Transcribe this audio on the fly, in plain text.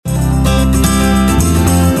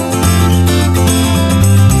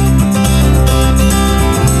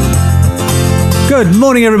Good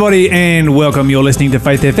morning, everybody, and welcome. You're listening to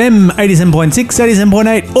Faith FM 87.6,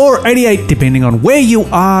 87.8, or 88, depending on where you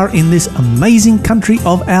are in this amazing country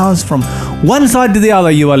of ours. From one side to the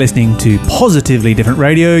other, you are listening to Positively Different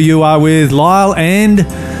Radio. You are with Lyle and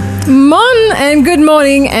Mon, and good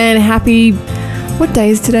morning and happy... What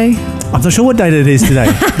day is today? I'm not sure what date it is today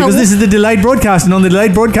because this is the delayed broadcast, and on the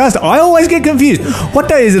delayed broadcast, I always get confused. What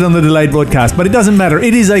day is it on the delayed broadcast? But it doesn't matter.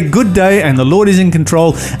 It is a good day, and the Lord is in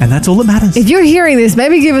control, and that's all that matters. If you're hearing this,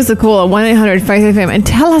 maybe give us a call at 1-800-FAITH-FM and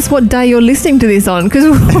tell us what day you're listening to this on, because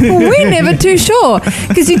we're never too sure.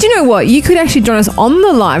 Because did you know what? You could actually join us on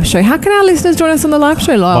the live show. How can our listeners join us on the live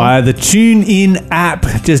show, Lyle? Via the TuneIn app.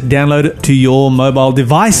 Just download it to your mobile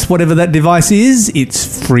device, whatever that device is.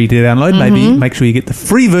 It's free to download. Maybe make sure you get the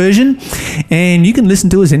free version. And you can listen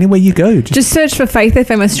to us anywhere you go. Just search for Faith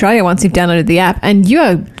FM Australia once you've downloaded the app, and you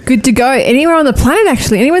are good to go anywhere on the planet,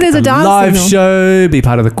 actually. Anywhere there's a dance live signal. show, be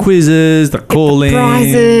part of the quizzes, the call-ins,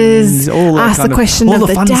 prizes, all that ask the question all of the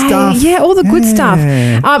the fun day. stuff. Yeah, all the good stuff.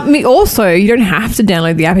 Also, you don't have to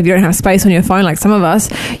download the app if you don't have space on your phone like some of us.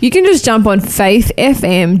 You can just jump on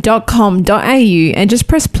faithfm.com.au and just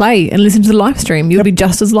press play and listen to the live stream. You'll be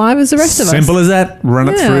just as live as the rest of us. Simple as that. Run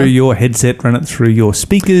it through your headset, run it through your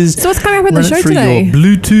speakers. So what's coming up in the show today? Run it through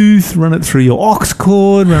your Bluetooth, run it through your aux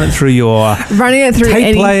cord, run it through your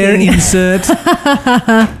tape player insert.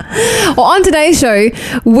 Well, on today's show,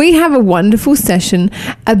 we have a wonderful session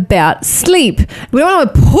about sleep. We don't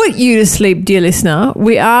want to put you to sleep, dear listener.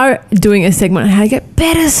 We are doing a segment on how to get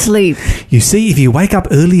better sleep. You see, if you wake up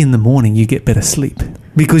early in the morning, you get better sleep.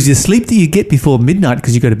 Because your sleep that you get before midnight,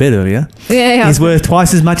 because you go to bed earlier, is worth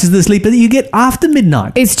twice as much as the sleep that you get after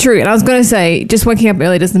midnight. It's true. And I was going to say, just waking up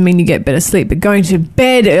early doesn't mean you get better sleep, but going to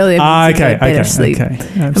bed earlier means you get better sleep.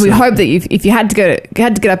 And we hope that if you had to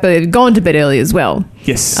get up early, you've gone to bed early as well.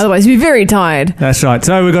 Yes. Otherwise, you'd be very tired. That's right.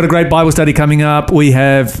 So we've got a great Bible study coming up. We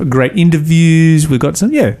have great interviews. We've got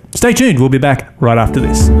some, stay tuned. We'll be back right after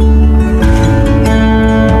this.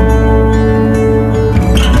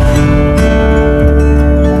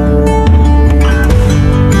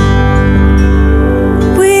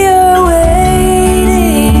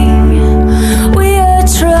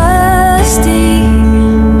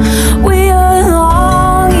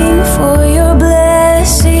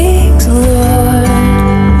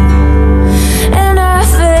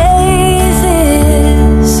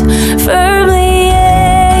 Firmly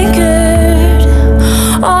anchored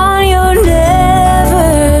on your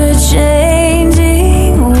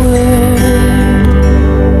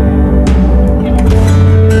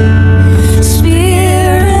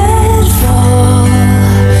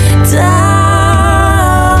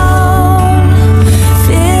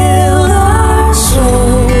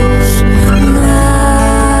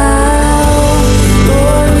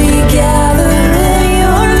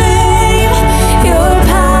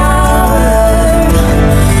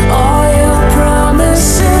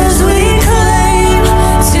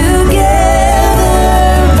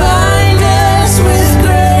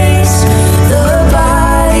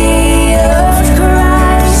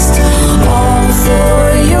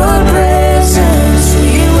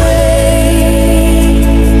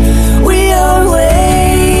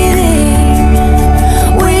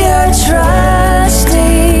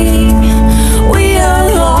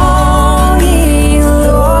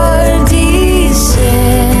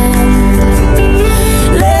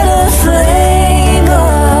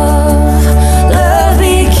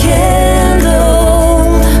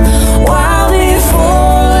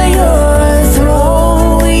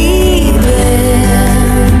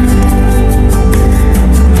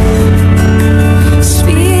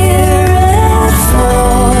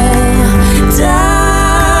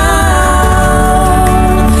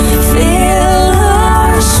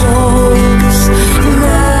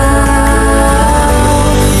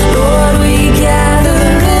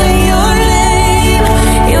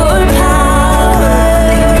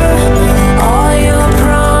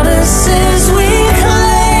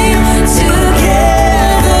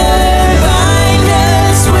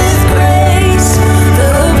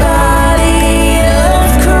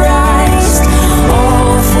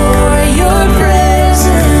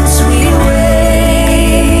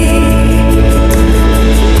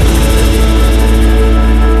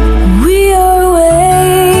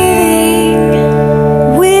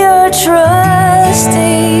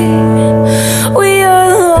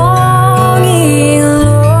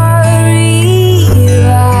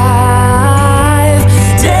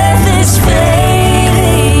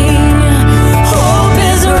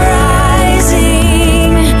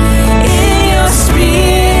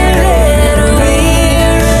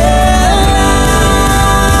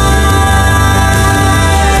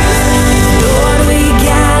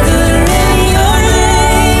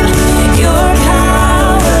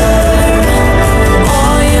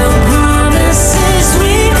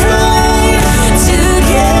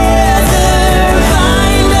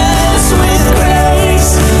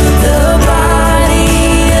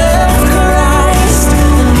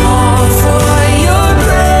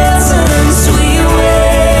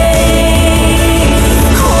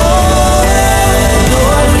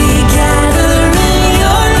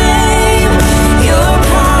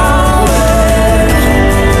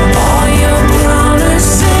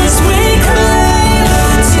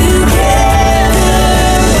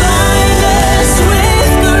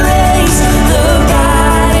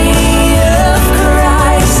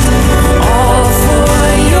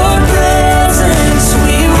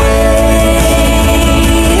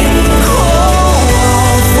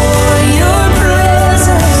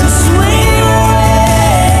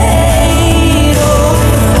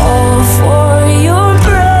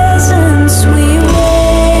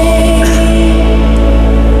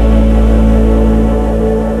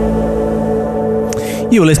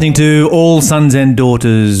You are listening to All Sons and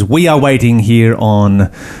Daughters. We are waiting here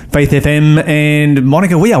on Faith FM. And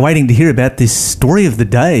Monica, we are waiting to hear about this story of the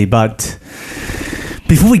day. But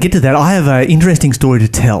before we get to that, I have an interesting story to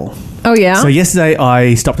tell. Oh, yeah? So yesterday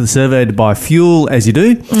I stopped at the servo to buy fuel, as you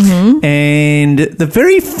do. Mm-hmm. And the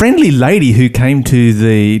very friendly lady who came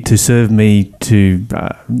to serve me to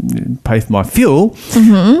pay for my fuel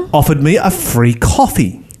offered me a free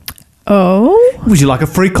coffee. Oh? Would you like a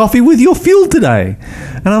free coffee with your fuel today?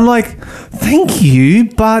 And I'm like, thank you,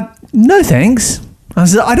 but no thanks. I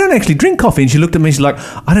said, I don't actually drink coffee. And she looked at me, she's like,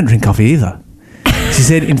 I don't drink coffee either. She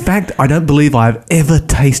said, in fact, I don't believe I've ever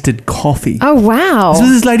tasted coffee. Oh, wow. That's what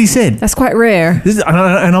this lady said. That's quite rare.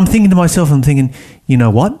 And I'm thinking to myself, you know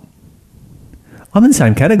what? I'm in the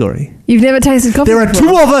same category. You've never tasted coffee before? There are two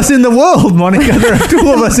of us in the world, Monica. There are two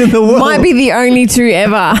of us in the world. Might be the only two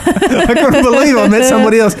ever. I couldn't believe I met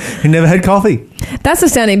somebody else who never had coffee. That's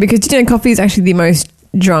astounding because, coffee is actually the most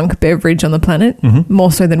drunk beverage on the planet,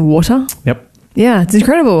 more so than water. Yep. Yeah, it's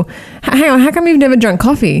incredible. Hang on, how come you've never drunk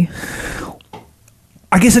coffee?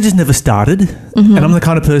 I guess I just never started. And I'm the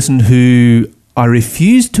kind of person who I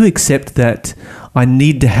refuse to accept that I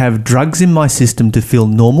need to have drugs in my system to feel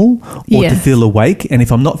normal or to feel awake. And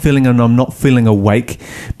if I'm not feeling awake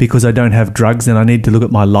because I don't have drugs, then I need to look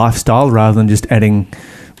at my lifestyle rather than just adding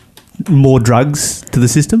more drugs to the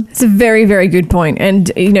system. It's a very, very good point.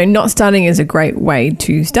 And, not starting is a great way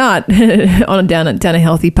to start down a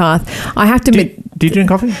healthy path. I have to admit... Do you drink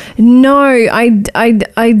coffee? No,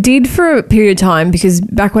 I did for a period of time because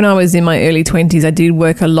back when I was in my early 20s, I did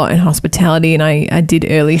work a lot in hospitality and I did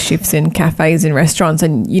early shifts in cafes and restaurants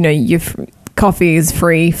and, coffee is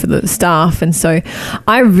free for the staff, and so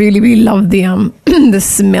I really, really love the the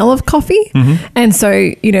smell of coffee. And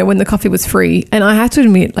so when the coffee was free, and I have to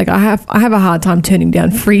admit, I have a hard time turning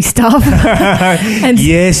down free stuff. And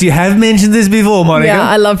yes, you have mentioned this before, Monica. Yeah,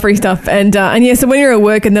 I love free stuff, and so when you're at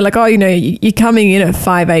work and they're like, oh, you're coming in at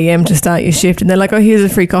 5 a.m. to start your shift, and they're like, oh, here's a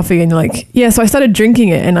free coffee, and you're like, yeah. So I started drinking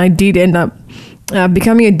it, and I did end up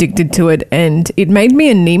becoming addicted to it, and it made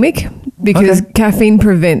me anemic because caffeine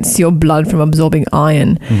prevents your blood from absorbing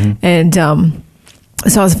iron. And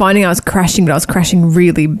so I was finding I was crashing, but I was crashing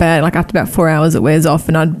really bad. Like after about 4 hours, it wears off,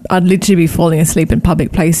 and I'd literally be falling asleep in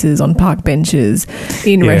public places, on park benches,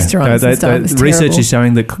 in restaurants and stuff. Research is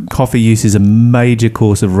showing that coffee use is a major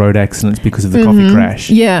cause of road accidents because of the coffee crash.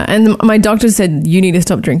 Yeah, and my doctor said, you need to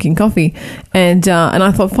stop drinking coffee. And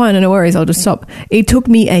I thought, fine, no worries, I'll just stop. It took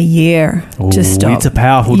me a year to stop. It's a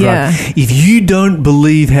powerful drug. If you don't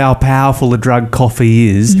believe how powerful a drug coffee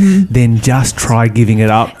is, then just try giving it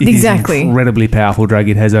up. It is an incredibly powerful drug.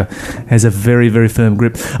 It has a very, very firm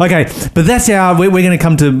grip. Okay, but that's how we're going to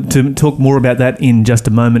come to talk more about that in just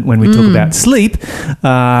a moment when we talk about sleep.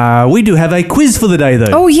 We do have a quiz for the day,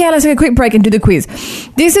 though. Oh, yeah, let's take a quick break and do the quiz.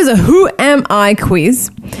 This is a Who Am I quiz.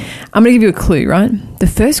 I'm going to give you a clue, right? The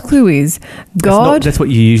first clue is God... That's what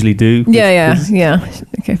you usually do. Yeah.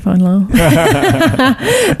 Okay, fine, Lyle.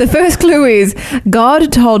 The first clue is God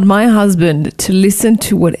told my husband to listen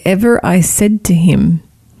to whatever I said to him.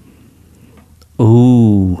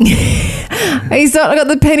 Ooh. He's not got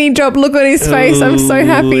the penny drop look on his face. I'm so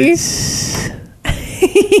happy.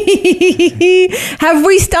 Have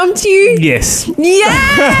we stumped you? Yes. Yay!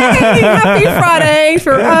 Happy Friday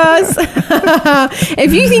for us.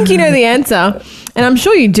 If you think you know the answer, and I'm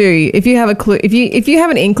sure you do, if you have a clue, if you have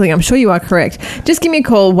an inkling, I'm sure you are correct. Just give me a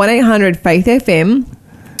call, 1-800-FAITH-FM.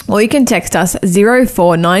 Or you can text us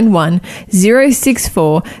 0491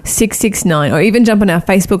 064 669, or even jump on our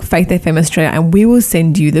Facebook, Faith FM Australia, and we will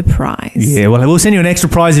send you the prize. Yeah, well, we'll send you an extra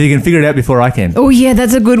prize if you can figure it out before I can. Oh, yeah,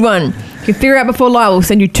 that's a good one. If you can figure it out before Lyle, we'll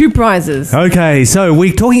send you 2 prizes. Okay, so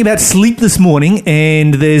we're talking about sleep this morning,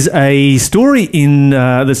 and there's a story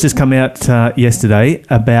that's just come out yesterday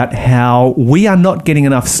about how we are not getting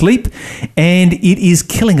enough sleep, and it is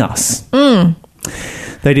killing us.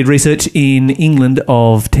 They did research in England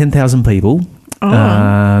of 10,000 people,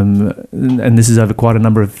 and this is over quite a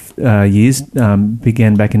number of years,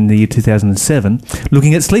 began back in the year 2007,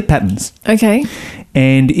 looking at sleep patterns. Okay.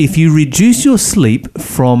 And if you reduce your sleep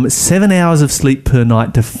from 7 hours of sleep per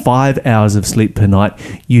night to 5 hours of sleep per night,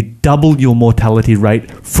 you double your mortality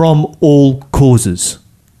rate from all causes.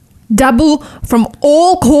 Double from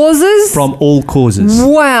all causes? From all causes.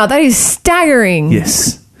 Wow, that is staggering.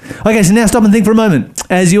 Yes. Okay, so now stop and think for a moment.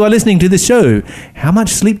 As you are listening to this show, how much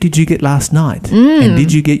sleep did you get last night? And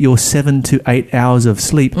did you get your 7 to 8 hours of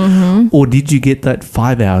sleep? Or did you get that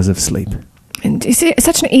 5 hours of sleep? And it's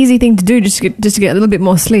such an easy thing to do just to get a little bit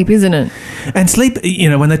more sleep, isn't it? And sleep,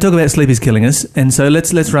 when they talk about sleep is killing us, and so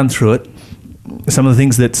let's run through it. some of the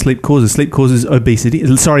things that sleep causes. Sleep causes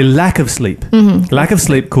obesity. Sorry, lack of sleep. Lack of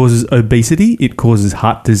sleep causes obesity. It causes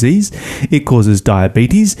heart disease. It causes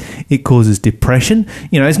diabetes. It causes depression.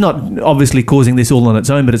 It's not obviously causing this all on its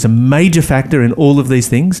own, but it's a major factor in all of these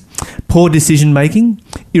things. Poor decision making,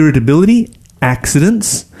 irritability,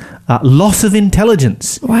 accidents, loss of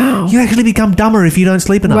intelligence. Wow. You actually become dumber if you don't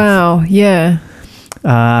sleep enough. Wow, yeah.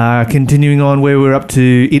 Continuing on where we're up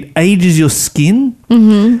to, it ages your skin.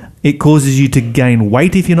 It causes you to gain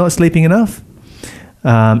weight if you're not sleeping enough.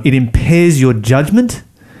 It impairs your judgment.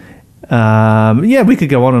 We could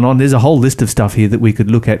go on and on. There's a whole list of stuff here that we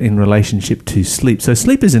could look at in relationship to sleep. So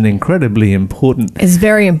sleep is an incredibly important It's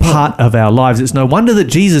very important part of our lives. It's no wonder that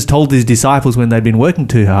Jesus told his disciples when they'd been working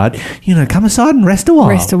too hard, come aside and rest a while.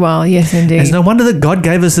 Rest a while, yes, indeed. It's no wonder that God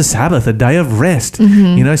gave us a Sabbath, a day of rest.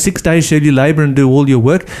 6 days shall you labor and do all your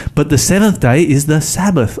work, but the seventh day is the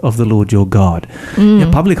Sabbath of the Lord your God. A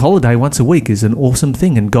public holiday once a week is an awesome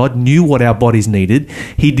thing, and God knew what our bodies needed.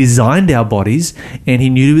 He designed our bodies, and he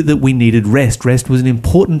knew that we needed rest. Rest was an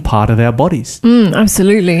important part of our bodies.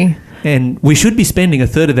 Absolutely. And we should be spending a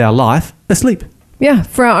third of our life asleep. Yeah,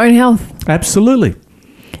 for our own health. Absolutely.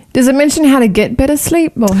 Does it mention how to get better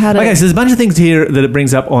sleep or how to... Okay, so there's a bunch of things here that it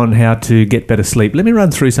brings up on how to get better sleep. Let me run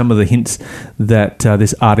through some of the hints that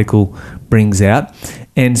this article brings out.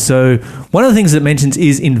 And so one of the things that it mentions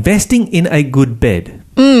is investing in a good bed.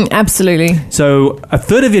 Absolutely. So a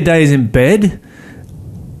third of your day is in bed,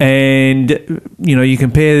 and you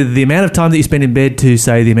compare the amount of time that you spend in bed to,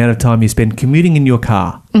 say, the amount of time you spend commuting in your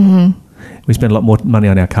car. We spend a lot more money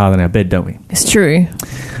on our car than our bed, don't we? It's true.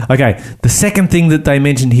 Okay, the second thing that they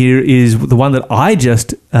mentioned here is the one that I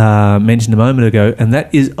just mentioned a moment ago, and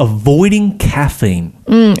that is avoiding caffeine.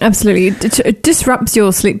 Absolutely. It disrupts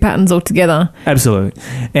your sleep patterns altogether. Absolutely.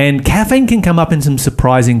 And caffeine can come up in some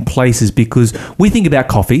surprising places because we think about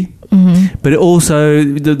coffee, but also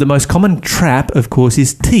the most common trap, of course,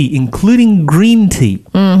 is tea, including green tea.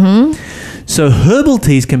 So herbal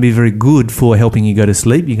teas can be very good for helping you go to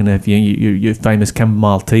sleep. You can have your famous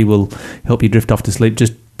chamomile tea will help you drift off to sleep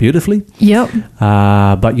just beautifully. Yep.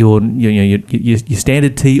 But your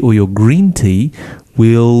standard tea or your green tea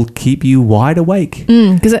will keep you wide awake.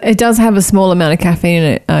 Because it does have a small amount of caffeine in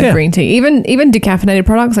it, green tea. Even decaffeinated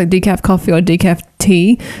products like decaf coffee or decaf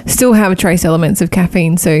tea still have trace elements of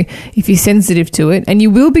caffeine. So if you're sensitive to it, and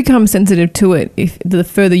you will become sensitive to it if the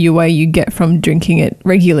further away you get from drinking it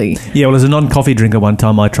regularly. Yeah, well, as a non-coffee drinker, one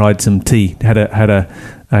time I tried some tea, had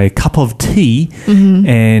a cup of tea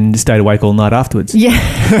and stayed awake all night afterwards. Yeah.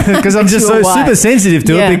 Because I'm just super sensitive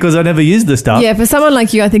to it because I never used the stuff. Yeah, for someone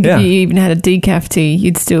like you, I think if you even had a decaf tea,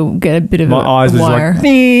 you'd still get a bit of my eyes was wire. like,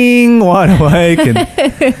 ding, wide awake.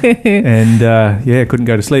 And couldn't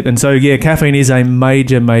go to sleep. And so, caffeine is a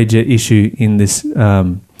major issue in this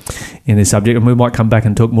subject. And we might come back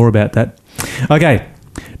and talk more about that. Okay,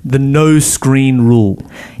 the no screen rule.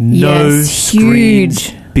 No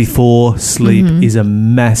screens before sleep is a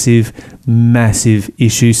massive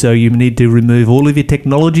issue. So you need to remove all of your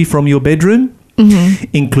technology from your bedroom,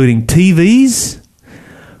 including TVs,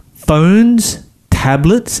 phones,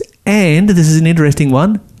 tablets, and this is an interesting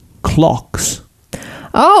one, clocks.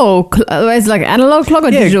 Oh, it's like analog clock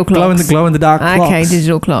or digital clocks? Glow in the dark clocks. Okay,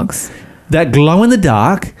 digital clocks. That glow in the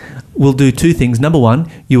dark will do two things. Number one,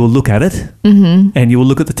 you will look at it and you will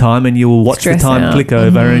look at the time and you will watch the time click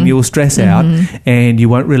over and you will stress out and you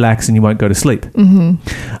won't relax and you won't go to sleep.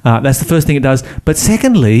 That's the first thing it does. But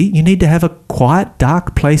secondly, you need to have a quiet,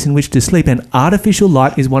 dark place in which to sleep, and artificial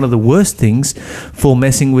light is one of the worst things for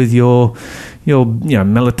messing with your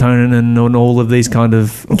melatonin and all of these kind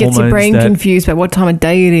of hormones. Gets your brain confused about what time of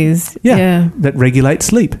day it is. Yeah. That regulate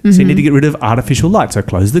sleep. So you need to get rid of artificial light. So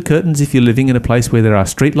close the curtains if you're living in a place where there are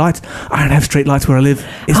street lights. I don't have street lights where I live.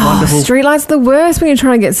 It's wonderful. Street lights are the worst when you're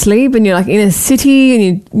trying to get sleep and you're like in a city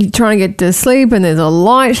and you're trying to get to sleep and there's a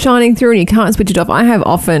light shining through and you can't switch it off. I have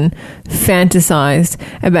often fantasized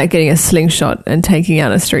about getting a slingshot and taking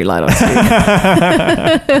out a street light on street.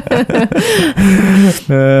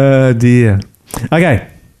 Oh dear. Okay,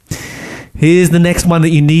 here's the next one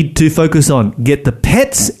that you need to focus on. Get the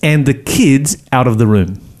pets and the kids out of the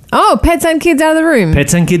room. Oh, pets and kids out of the room.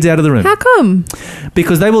 Pets and kids out of the room. How come?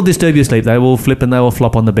 Because they will disturb your sleep. They will flip and they will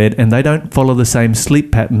flop on the bed and they don't follow the same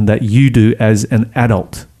sleep pattern that you do as an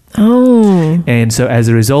adult. Oh. And so as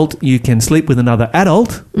a result, you can sleep with another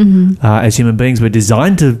adult. As human beings, we're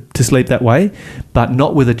designed to sleep that way, but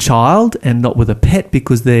not with a child and not with a pet,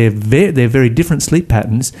 because their very different sleep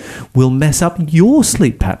patterns will mess up your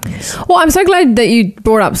sleep patterns. Well, I'm so glad that you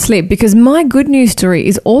brought up sleep, because my good news story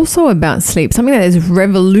is also about sleep, something that is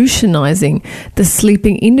revolutionizing the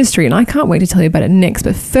sleeping industry. And I can't wait to tell you about it next.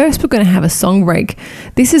 But first, we're going to have a song break.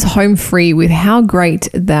 This is Home Free with How Great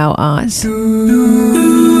Thou Art.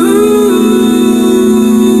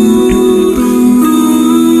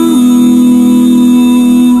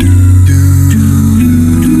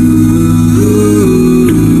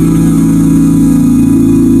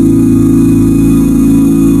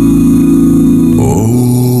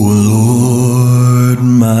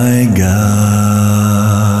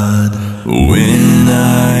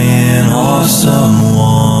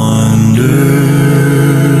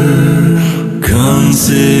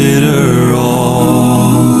 Consider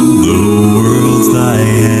all the worlds thy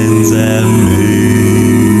hands have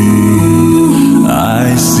made.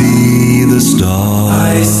 I see the stars.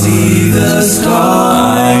 I see the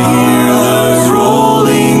stars. I hear the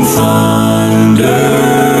rolling thunder.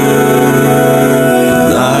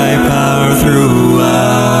 Thy power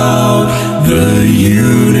throughout the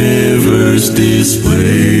universe display.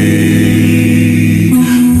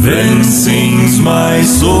 Then sings my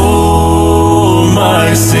soul,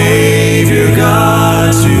 my Savior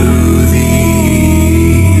God, to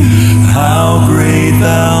thee. How great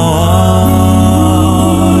thou art,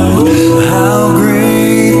 how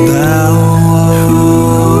great thou art.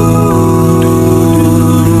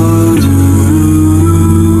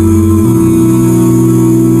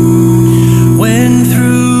 When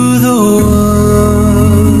through the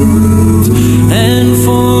woods and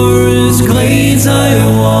forest glades I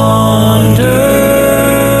wander,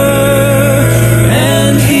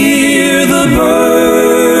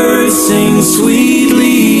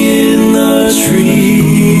 sweetly in the tree,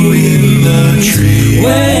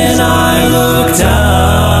 when I look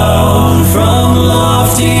down from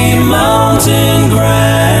lofty mountain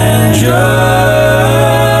grandeur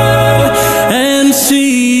and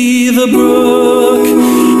see the brook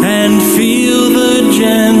and feel the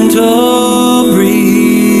gentle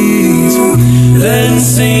breeze, then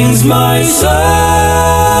sings my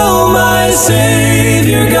soul, my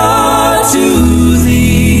Savior God, to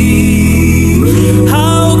thee.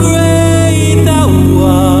 How great thou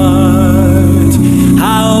art,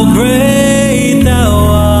 how great thou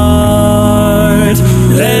art.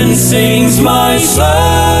 Then sings my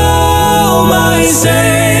soul, my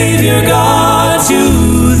Savior God,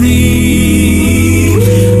 to thee.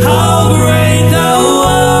 How great thou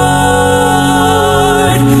art,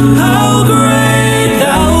 how great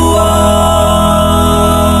thou art.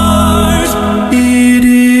 It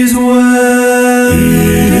is well,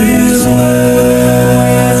 it is well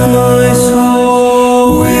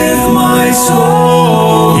with my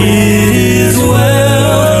soul. It is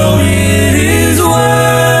well, it is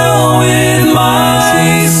well with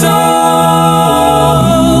my soul.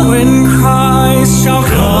 When Christ shall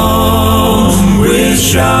come with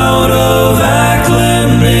shout of acclamation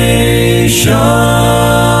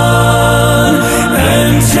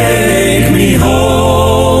and take me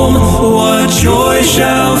home, what joy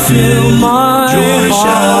shall fill my heart.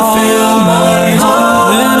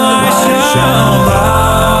 Then I shall bow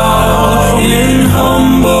in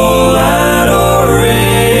humble adoration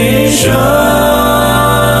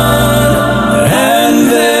and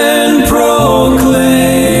then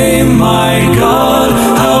proclaim, my God,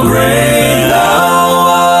 how great thou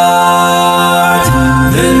art.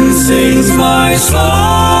 Then sings my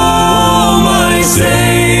soul, my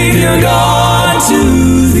Savior God, to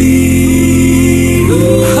thee.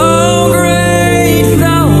 How great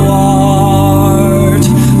thou art,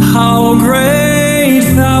 how great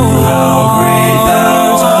thou art.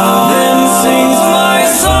 Then sings my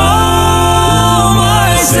soul,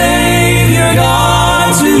 my Savior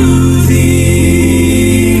God, to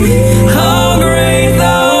thee. How great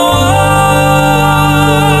thou art,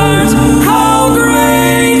 how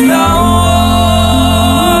great thou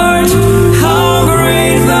art, how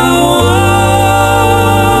great thou art,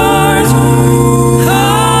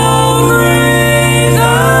 how great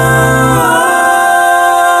thou art.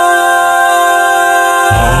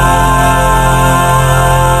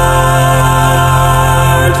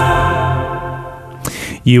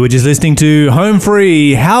 You were just listening to Home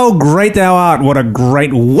Free, How Great Thou Art. What a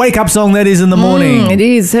great wake-up song that is in the morning. It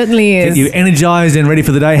is, certainly is. Get you energized and ready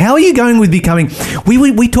for the day. How are you going with becoming...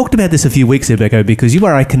 We talked about this a few weeks ago, Becco, because you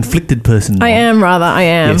are a conflicted person. I am.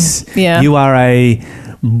 Yes. Yeah. You are a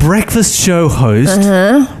breakfast show host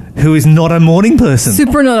who is not a morning person.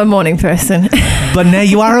 Super not a morning person. But now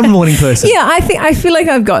you are a morning person. Yeah, I feel like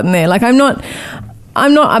I've gotten there. Like I'm not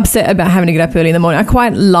upset about having to get up early in the morning. I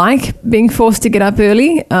quite like being forced to get up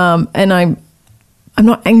early, and I'm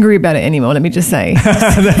not angry about it anymore, let me just say.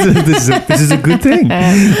 This is a good thing.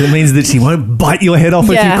 That means that she won't bite your head off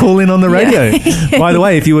if you call in on the radio. Yeah. By the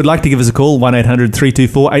way, if you would like to give us a call,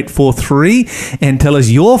 1-800-324-843, and tell us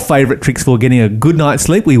your favourite tricks for getting a good night's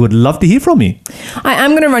sleep, we would love to hear from you. I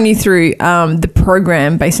am going to run you through the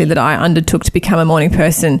program, basically, that I undertook to become a morning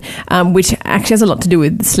person, which actually has a lot to do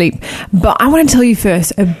with sleep. But I want to tell you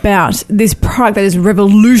first about this product that is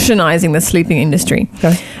revolutionising the sleeping industry.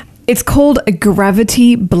 Okay. It's called a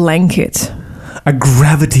gravity blanket. A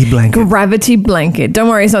gravity blanket. Gravity blanket. Don't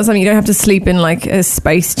worry, it's not something you don't have to sleep in like a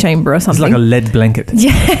space chamber or something. It's like a lead blanket.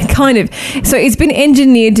 Yeah, kind of. So it's been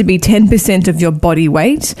engineered to be 10% of your body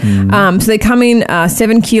weight. So they come in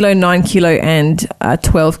 7 kilo, 9 kilo, and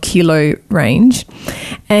 12 kilo range.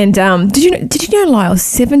 And did you know, Lyle,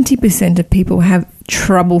 70% of people have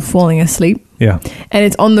trouble falling asleep? Yeah. And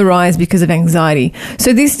it's on the rise because of anxiety.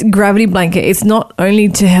 So this gravity blanket, it's not only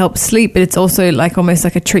to help sleep, but it's also like almost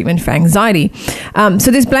like a treatment for anxiety.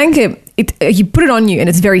 So this blanket, you put it on you and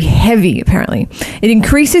it's very heavy, apparently. It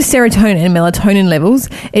increases serotonin and melatonin levels.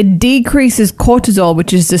 It decreases cortisol,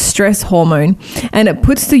 which is the stress hormone, and it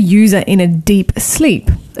puts the user in a deep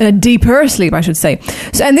sleep. A deeper sleep, I should say.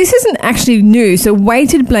 So, and this isn't actually new. So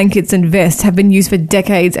weighted blankets and vests have been used for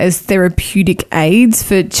decades as therapeutic aids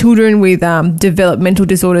for children with developmental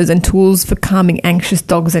disorders and tools for calming anxious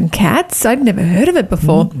dogs and cats. I'd never heard of it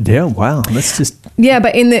before. Yeah, wow. Let's just... Yeah,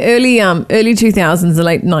 but in the early 2000s, the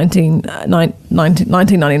late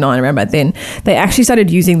 1999, around about then, they actually started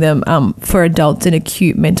using them for adults in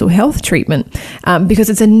acute mental health treatment because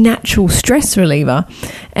it's a natural stress reliever.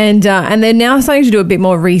 And they're now starting to do a bit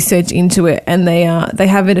more research into it, and they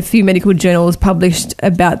have in a few medical journals published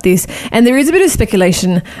about this. And there is a bit of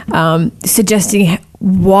speculation suggesting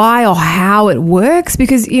why or how it works,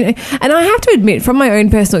 because, you know, and I have to admit from my own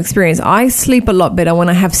personal experience, I sleep a lot better when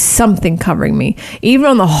I have something covering me. Even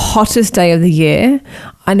on the hottest day of the year,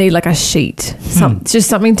 I need like a sheet, just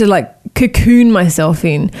something to like cocoon myself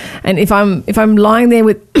in. And if I'm lying there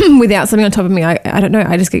without something on top of me, I don't know,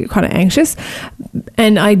 I just get kind of anxious.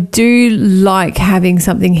 And I do like having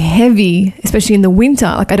something heavy, especially in the winter.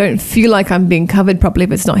 Like I don't feel like I'm being covered properly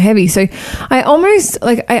if it's not heavy. So I almost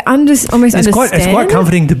understand. It's quite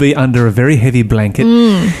comforting to be under a very heavy blanket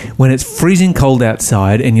when it's freezing cold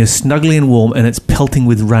outside and you're snugly and warm and it's pelting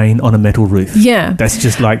with rain on a metal roof. Yeah.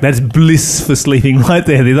 That's bliss for sleeping right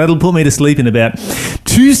there. That'll put me to sleep in about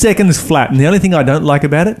 2 seconds flat. And the only thing I don't like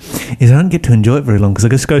about it is I don't get to enjoy it very long because I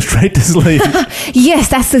just go straight to sleep. Yes,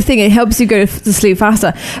 that's the thing. It helps you go to sleep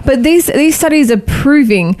faster. But these studies are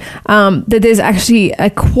proving that there's actually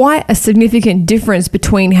quite a significant difference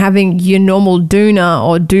between having your normal doona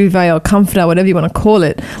or duvet or comforter, whatever you want to call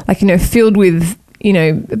it, like, you know, filled with, you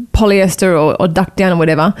know, polyester or duck down or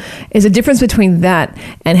whatever. There's a difference between that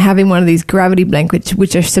and having one of these gravity blankets,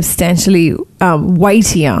 which are substantially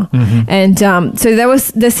weightier. And so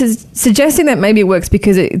this is suggesting that maybe it works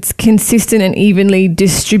because it's consistent and evenly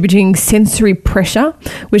distributing sensory pressure,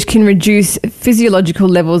 which can reduce physiological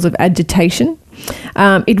levels of agitation.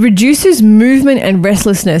 It reduces movement and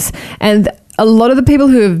restlessness. And a lot of the people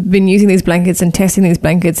who have been using these blankets and testing these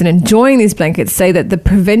blankets and enjoying these blankets say that the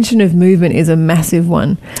prevention of movement is a massive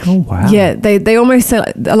one. Oh, wow. Yeah, they almost say,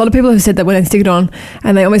 a lot of people have said that when they stick it on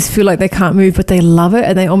and they almost feel like they can't move, but they love it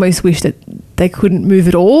and they almost wish that they couldn't move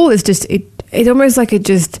at all. It's just, it almost like it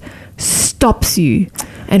just stops you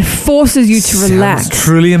and forces you to relax. Sounds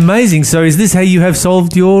truly amazing. So is this how you have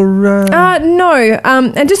solved your... No.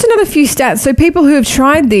 And just another few stats. So people who have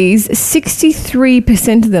tried these,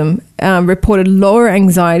 63% of them reported lower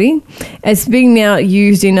anxiety. It's being now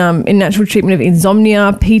used in natural treatment of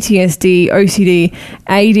insomnia, PTSD, OCD,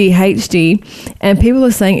 ADHD. And people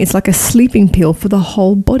are saying it's like a sleeping pill for the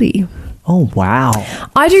whole body. Oh, wow.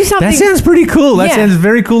 I do something... That sounds pretty cool. That sounds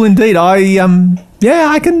very cool indeed.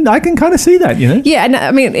 I can kind of see that, you know? Yeah, and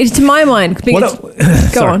I mean, it's to my mind, being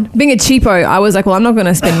a cheapo, I was like, well, I'm not going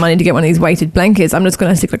to spend money to get one of these weighted blankets. I'm just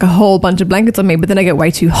going to stick like a whole bunch of blankets on me, but then I get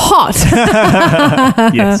way too hot.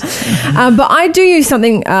 Yes. But I do use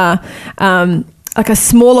something like a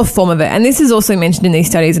smaller form of it. And this is also mentioned in these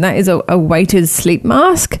studies, and that is a weighted sleep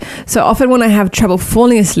mask. So often when I have trouble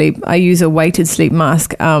falling asleep, I use a weighted sleep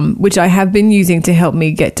mask, which I have been using to help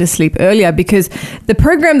me get to sleep earlier, because the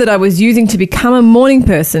program that I was using to become a morning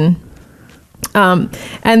person, and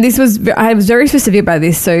I was very specific about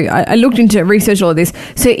this. So I looked into research all of this.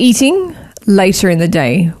 So eating later in the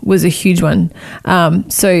day was a huge one.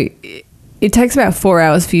 So it takes about 4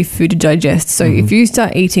 hours for your food to digest. So if you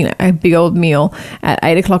start eating a big old meal at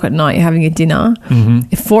 8 o'clock at night, you're having your dinner,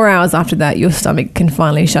 4 hours after that, your stomach can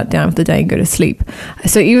finally shut down for the day and go to sleep.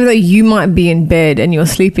 So even though you might be in bed and you're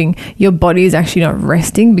sleeping, your body is actually not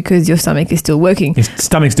resting because your stomach is still working. Your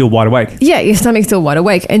stomach's still wide awake. Yeah, your stomach's still wide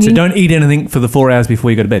awake. And So don't eat anything for the 4 hours before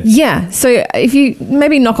you go to bed. yeah, so if you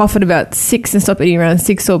maybe knock off at about 6 and stop eating around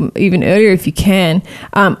 6 or even earlier if you can,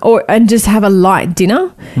 and just have a light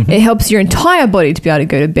dinner, it helps your entire body to be able to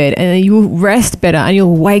go to bed, and then you'll rest better and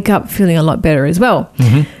you'll wake up feeling a lot better as well.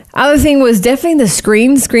 Other thing was definitely the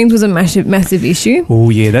screens. Screens was a massive issue. Oh,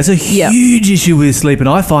 yeah, that's a huge issue with sleep. And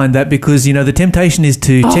I find that because, the temptation is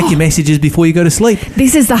to check your messages before you go to sleep.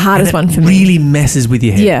 This is the hardest one for me. Really messes with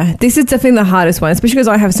your head. Yeah, this is definitely the hardest one, especially because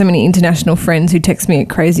I have so many international friends who text me at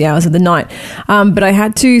crazy hours of the night. But I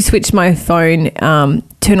had to switch my phone,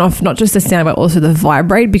 turn off not just the sound but also the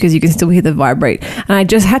vibrate, because you can still hear the vibrate. And I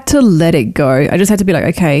just had to let it go. I just had to be like,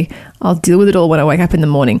 okay, I'll deal with it all when I wake up in the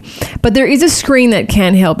morning. But there is a screen that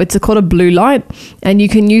can help. It's called a blue light, and you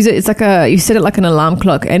can use it. It's like you set it like an alarm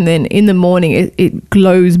clock, and then in the morning it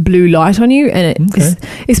glows blue light on you, and it's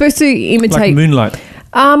supposed to imitate Like moonlight.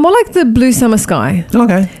 more like the blue summer sky.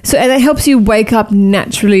 Okay. So, and it helps you wake up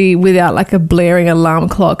naturally without like a blaring alarm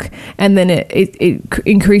clock, and then it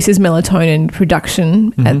increases melatonin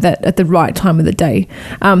production at the right time of the day.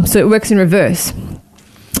 So it works in reverse.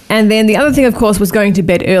 And then the other thing, of course, was going to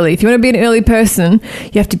bed early. If you want to be an early person,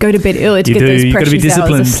 you have to go to bed early to get those precious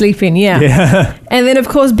hours of sleep in. Yeah. And then, of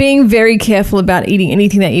course, being very careful about eating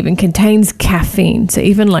anything that even contains caffeine. So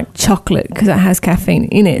even like chocolate, because it has caffeine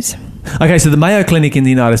in it. Okay, so the Mayo Clinic in the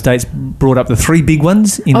United States brought up the 3 big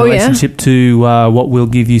ones in relationship to what will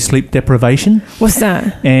give you sleep deprivation. What's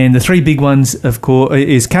that? And the 3 big ones, of course,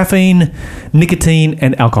 is caffeine, nicotine,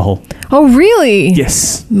 and alcohol. Oh, really?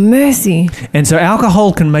 Yes. Mercy. And so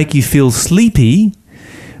alcohol can make you feel sleepy,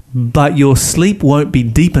 but your sleep won't be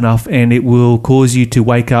deep enough, and it will cause you to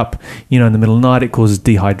wake up, in the middle of the night. It causes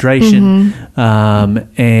dehydration,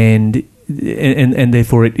 and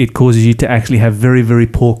therefore it causes you to actually have very, very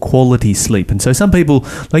poor quality sleep. And so some people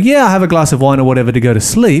I have a glass of wine or whatever to go to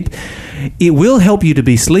sleep. It will help you to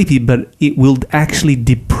be sleepy, but it will actually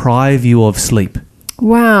deprive you of sleep.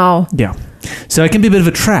 Wow. Yeah. So it can be a bit of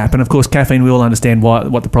a trap. And of course, caffeine, we all understand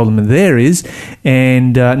what the problem there is.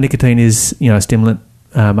 And nicotine is, a stimulant,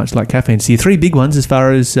 much like caffeine. So your 3 big ones as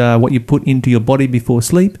far as what you put into your body before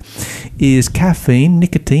sleep is caffeine,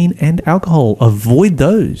 nicotine, and alcohol. Avoid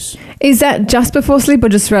those. Is that just before sleep or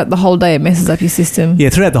just throughout the whole day it messes up your system? Yeah,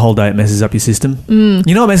 throughout the whole day it messes up your system.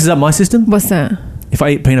 You know what messes up my system? What's that? If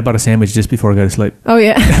I eat peanut butter sandwich just before I go to sleep. Oh,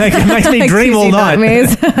 yeah. It makes me dream all night.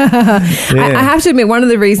 I have to admit, one of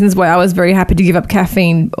the reasons why I was very happy to give up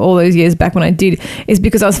caffeine all those years back when I did is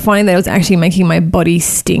because I was finding that it was actually making my body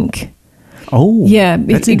stink. Oh, yeah,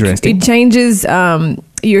 that's interesting. It changes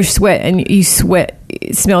your sweat, and you sweat.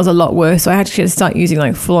 It smells a lot worse. So I had to start using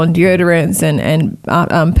like full-on deodorants and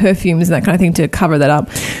perfumes and that kind of thing to cover that up.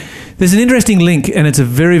 There's an interesting link, and it's a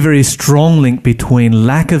very, very strong link between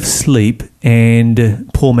lack of sleep and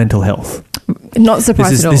poor mental health. Not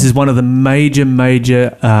surprised at all. This is one of the major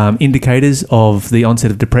indicators of the onset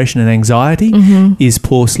of depression and anxiety is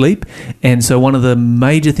poor sleep. And so one of the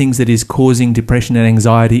major things that is causing depression and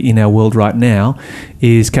anxiety in our world right now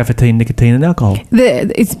is caffeine, nicotine, and alcohol.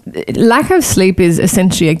 Lack of sleep is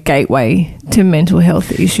essentially a gateway to mental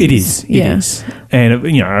health issues. It is. And,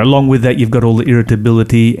 along with that, you've got all the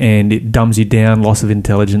irritability, and it dumbs you down, loss of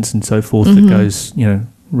intelligence and so forth that goes,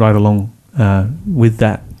 right along with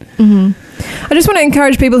that. I just want to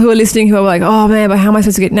encourage people who are listening who are like, oh man, but how am I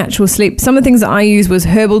supposed to get natural sleep? Some of the things that I use was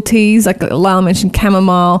herbal teas, like Lyle mentioned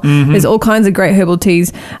chamomile. There's all kinds of great herbal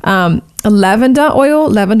teas. Lavender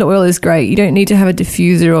oil is great. You don't need to have a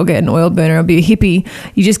diffuser or get an oil burner or be a hippie.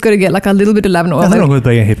 You just got to get like a little bit of lavender oil. Nothing wrong with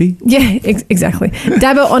being a hippie. Yeah, exactly.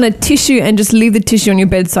 Dab it on a tissue and just leave the tissue on your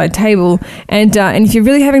bedside table. And if you're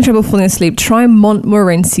really having trouble falling asleep, try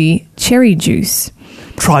Montmorency cherry juice.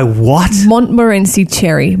 Try what? Montmorency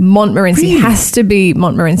cherry. Montmorency really? Has to be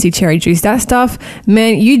Montmorency cherry juice. That stuff,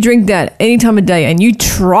 man, you drink that any time of day and you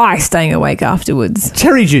try staying awake afterwards.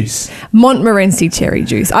 Cherry juice. Montmorency cherry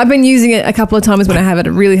juice. I've been using it a couple of times when I have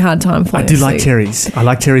a really hard time falling asleep. like cherries. I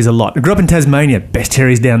like cherries a lot. I grew up in Tasmania. Best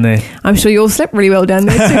cherries down there. I'm sure you all slept really well down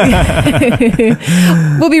there too.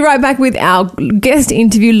 We'll be right back with our guest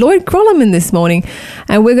interview, Lloyd Crollerman, this morning.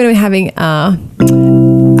 And we're going to be having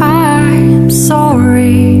I'm sorry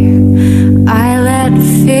I let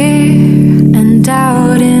fear and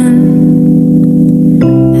doubt in,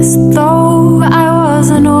 as though I was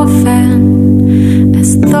an orphan,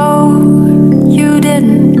 as though you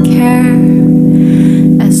didn't care,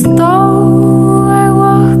 as though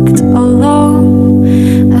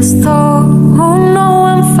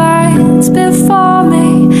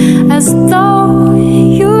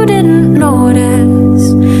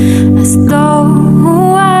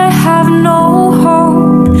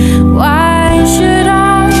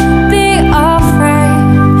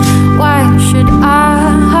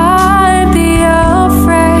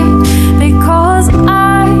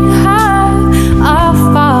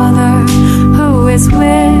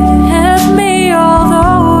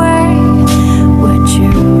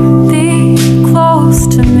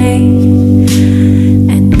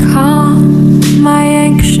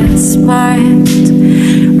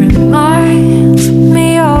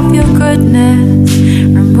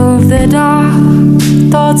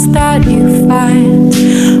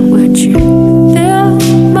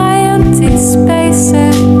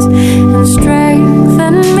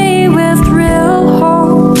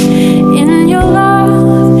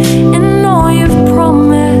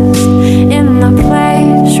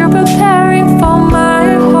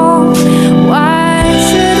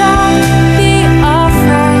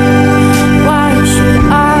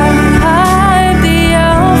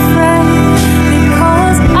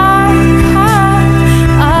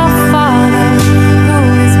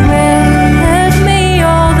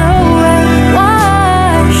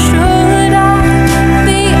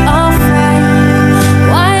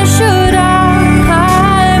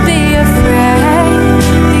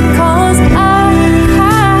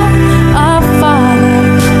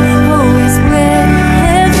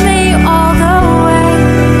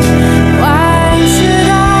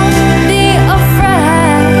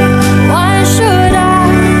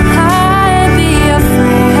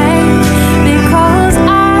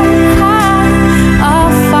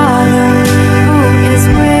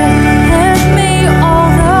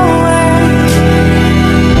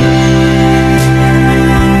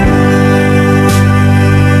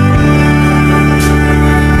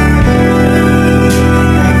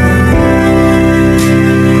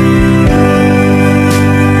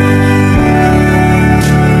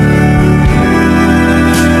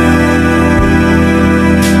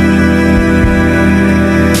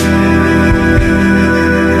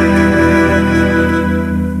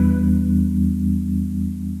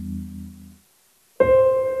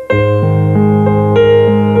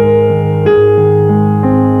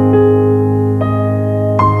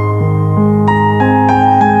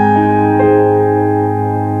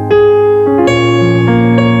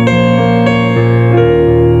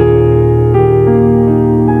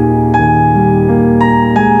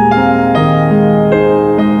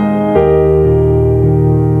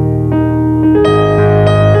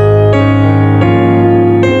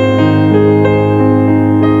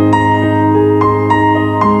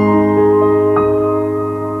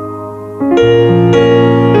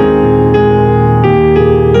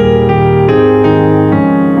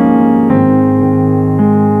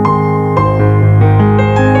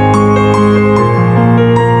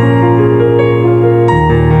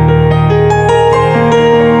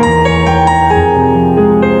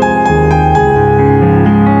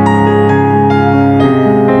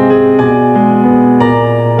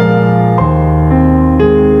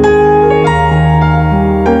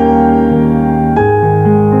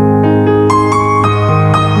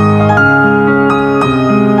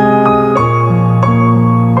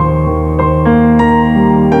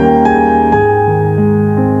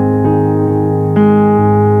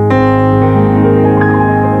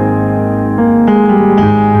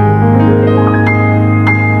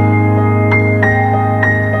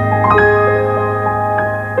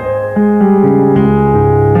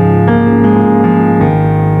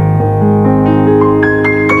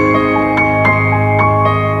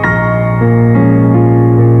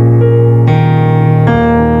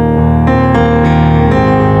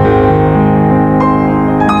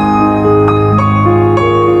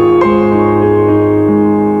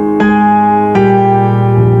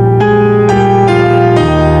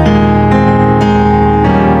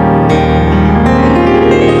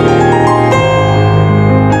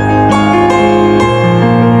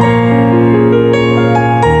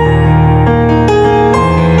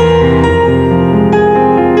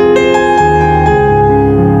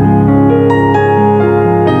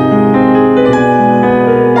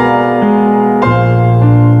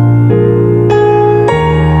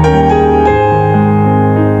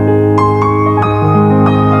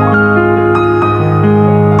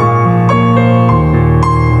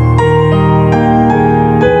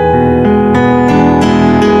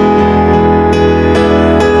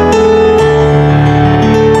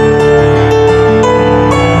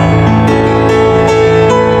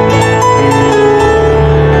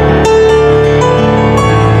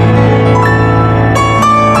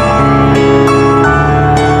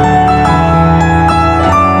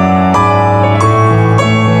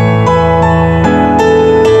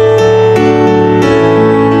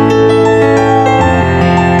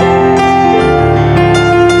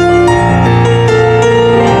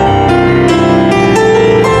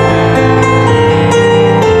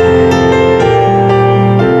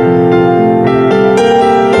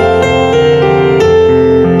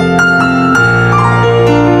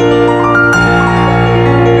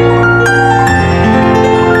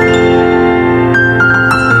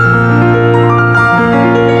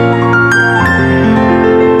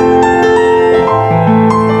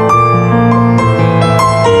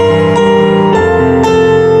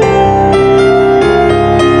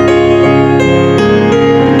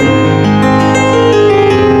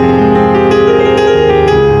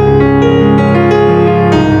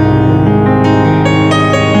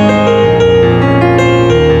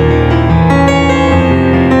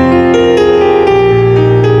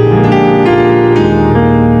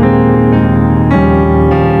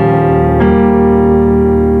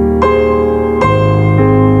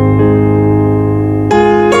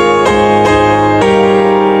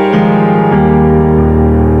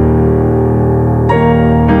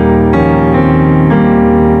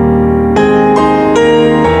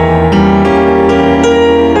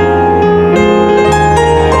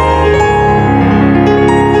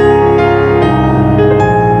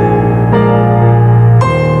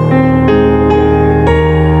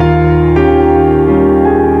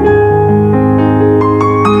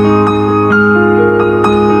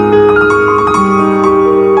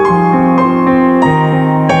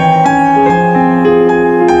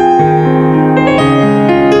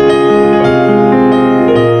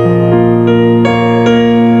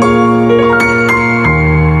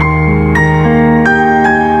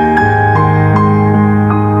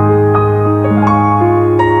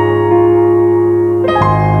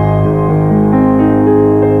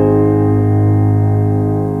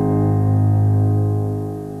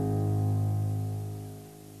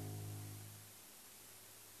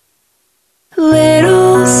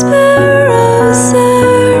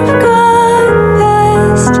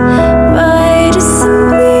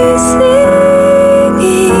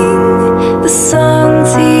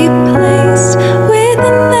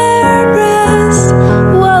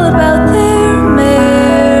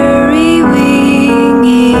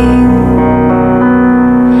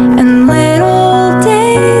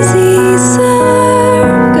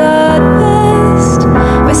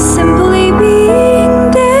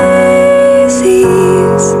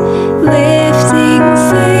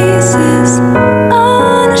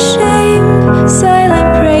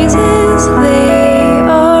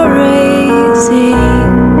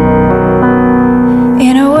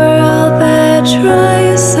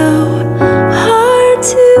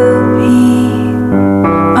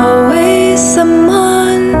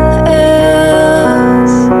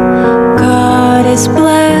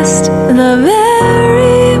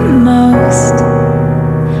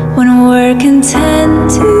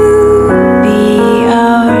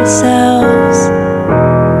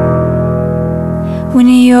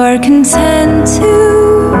are content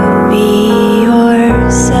to be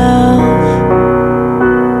yourself.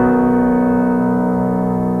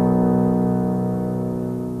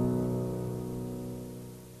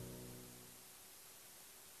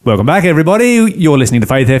 Welcome back, everybody. You're listening to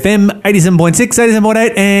Faith FM, 87.6,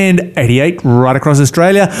 87.8 and 88 right across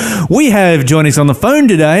Australia. We have joining us on the phone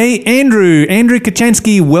today, Andrew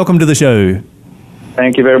Kachansky. Welcome to the show.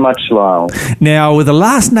 Thank you very much, Lyle. Now, with a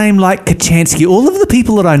last name like Kachansky, all of the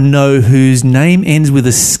people that I know whose name ends with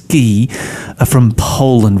a ski are from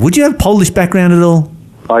Poland. Would you have Polish background at all?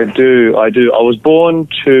 I do. I was born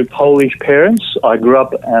to Polish parents. I grew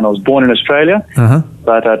up and I was born in Australia,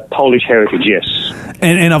 but Polish heritage, yes.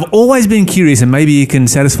 And I've always been curious, and maybe you can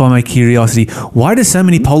satisfy my curiosity, why do so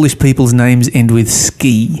many Polish people's names end with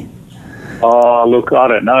ski? Oh, look, I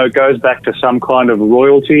don't know. It goes back to some kind of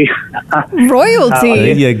royalty. Royalty?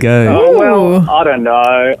 There you go. Oh, well, I don't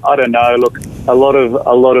know. Look, a lot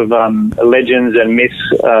of legends and myths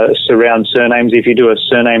surround surnames. If you do a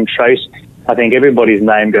surname trace, I think everybody's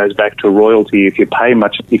name goes back to royalty. If you pay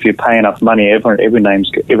enough money, every name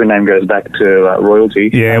goes back to royalty.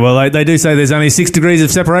 Yeah, well, they do say there's only 6 degrees of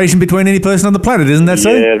separation between any person on the planet, isn't that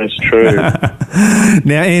so? Yeah, that's true.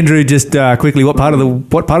 Now, Andrew, just quickly, what part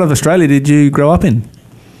of Australia did you grow up in?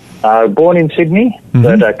 Born in Sydney,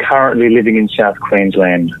 but currently living in South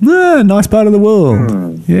Queensland. Nice part of the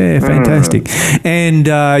world. Yeah, fantastic. And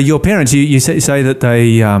your parents, you say that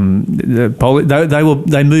they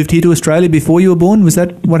moved here to Australia before you were born. Was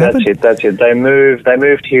that what happened? That's it. They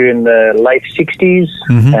moved here in the late 60s,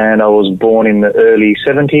 and I was born in the early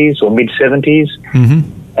 70s or mid 70s.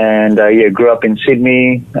 And grew up in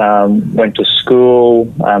Sydney, went to school,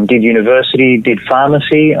 did university, did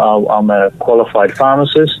pharmacy. I'm a qualified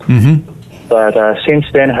pharmacist. But since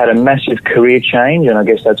then, had a massive career change, and I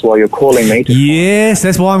guess that's why you're calling me. Yes,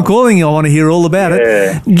 that's why I'm calling you. I want to hear all about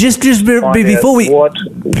it. Just before we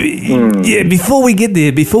before we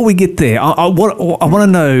get there, I want to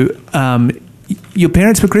know, your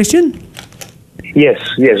parents were Christian? Yes.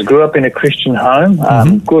 Grew up in a Christian home.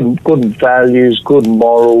 Good values, good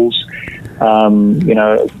morals.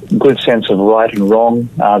 Good sense of right and wrong.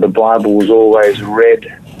 The Bible was always read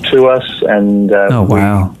to us, and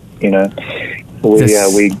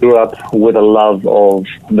we grew up with a love of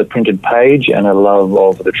the printed page and a love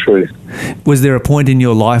of the truth. Was there a point in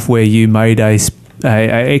your life where you made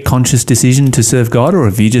a conscious decision to serve God, or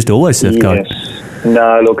have you just always served God?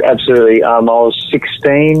 No, look, absolutely. I was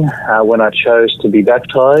 16 when I chose to be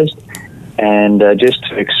baptized, and just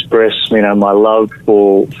to express, my love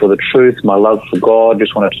for the truth, my love for God,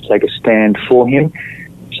 just wanted to take a stand for Him.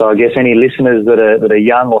 So I guess any listeners that are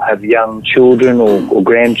young or have young children or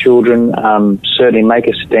grandchildren, certainly make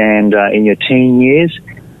a stand in your teen years.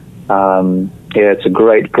 It's a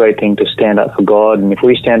great thing to stand up for God, and if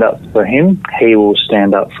we stand up for Him, He will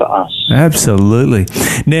stand up for us. Absolutely.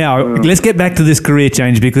 Now, let's get back to this career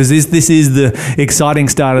change, because this is the exciting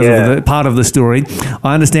start of the part of the story.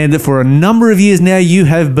 I understand that for a number of years now, you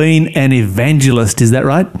have been an evangelist. Is that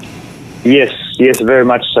right? Yes, very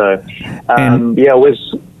much so. I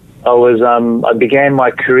began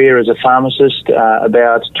my career as a pharmacist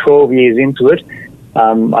about 12 years into it.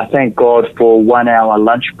 I thank God for 1 hour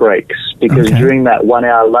lunch breaks, because during that 1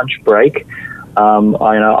 hour lunch break,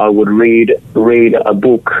 I would read a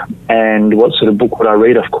book. And what sort of book would I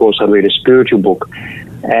read? Of course, I'd read a spiritual book.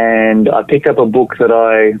 And I picked up a book that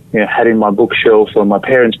I had in my bookshelf, or my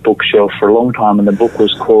parents' bookshelf, for a long time, and the book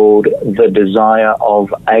was called The Desire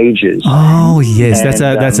of Ages. Oh, yes,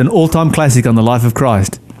 and that's an all-time classic on the life of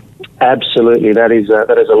Christ. Absolutely. That is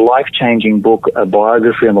a life-changing book, a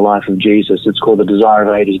biography on the life of Jesus. It's called The Desire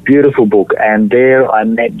of Ages. Beautiful book. And there I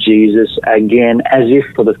met Jesus again, as if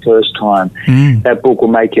for the first time. That book will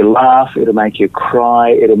make you laugh. It'll make you cry.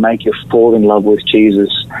 It'll make you fall in love with Jesus.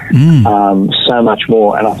 So much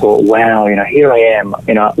more. And I thought, wow, here I am.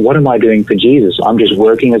 What am I doing for Jesus? I'm just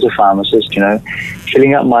working as a pharmacist,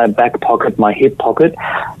 filling up my back pocket, my hip pocket,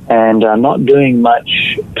 and not doing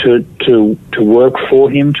much to work for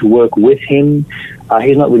Him, to work with Him.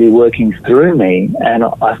 He's not really working through me. And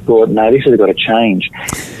I thought, no, this has got to change.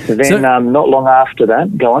 Then not long after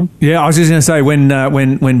that, go on. Yeah, I was just going to say,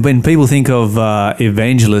 when people think of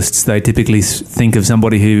evangelists, they typically think of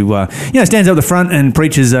somebody who stands up the front and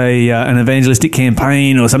preaches an evangelistic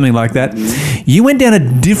campaign or something like that. You went down a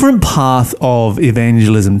different path of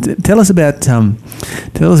evangelism. Tell us about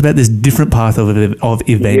this different path of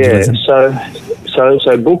evangelism. Yeah,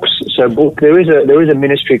 so books. There is a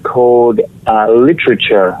ministry called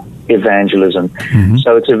literature evangelism.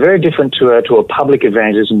 So it's a very different to a public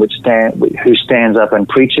evangelism, who stands up and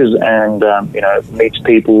preaches and meets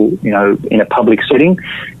people in a public setting.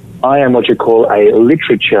 I am what you call a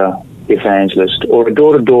literature evangelist, or a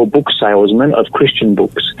door-to-door book salesman of Christian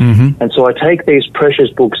books. And so I take these precious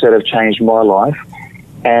books that have changed my life,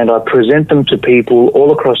 and I present them to people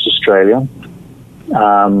all across Australia,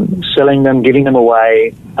 selling them, giving them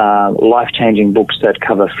away, life-changing books that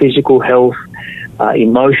cover physical health,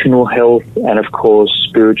 emotional health, and of course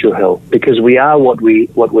spiritual health. Because we are what we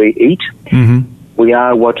eat, we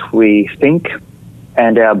are what we think,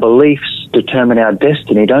 and our beliefs determine our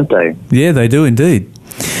destiny, don't they? Yeah, they do indeed.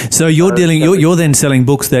 So you're you're then selling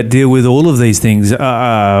books that deal with all of these things.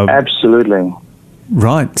 Absolutely.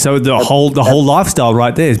 Right. So the whole lifestyle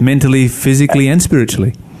right there is mentally, physically, and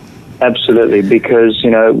spiritually. Absolutely, because,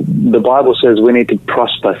 the Bible says we need to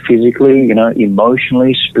prosper physically,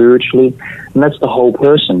 emotionally, spiritually, and that's the whole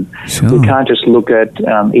person. Sure. We can't just look at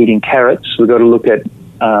eating carrots. We've got to look at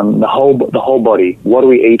the whole body. What do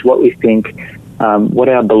we eat, what we think, what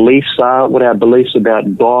our beliefs are, what our beliefs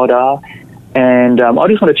about God are. And I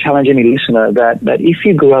just want to challenge any listener that if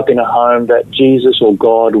you grew up in a home that Jesus or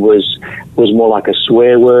God was more like a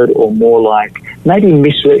swear word, or more like maybe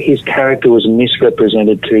his character was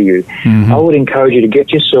misrepresented to you, I would encourage you to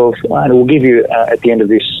get yourself, and we'll give you, at the end of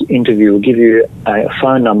this interview, we'll give you a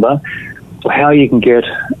phone number for how you can get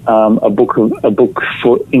a book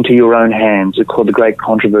into your own hands. It's called The Great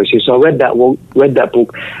Controversy. So I read that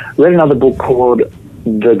book, read another book called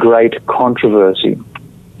The Great Controversy.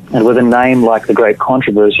 And with a name like The Great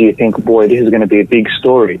Controversy, you think, boy, this is going to be a big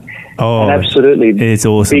story. Oh, and absolutely. It's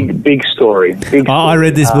awesome. Big story. I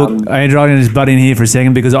read this book. Andrew, I'm going to just butt in here for a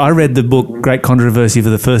second, because I read the book Great Controversy for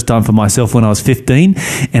the first time for myself when I was 15,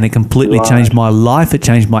 and it completely changed my life. It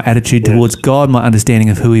changed my attitude towards God, my understanding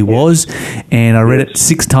of who He was. And I read it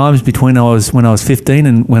 6 times when I was 15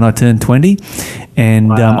 and when I turned 20.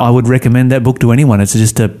 And I would recommend that book to anyone. It's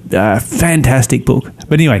just a fantastic book.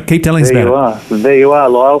 But anyway, keep telling us about it. There you are,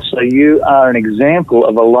 Lyle. So you are an example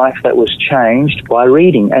of a life that was changed by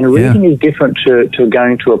reading. And reading is different to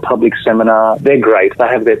going to a public seminar. They're great. They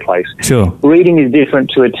have their place. Sure. Reading is different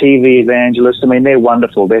to a TV evangelist. I mean, they're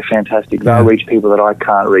wonderful. They're fantastic. They'll reach people that I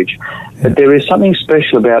can't reach. But there is something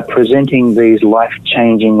special about presenting these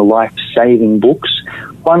life-changing, life-saving books.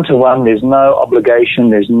 One-to-one, there's no obligation,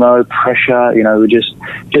 there's no pressure. We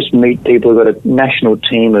just meet people. We've got a national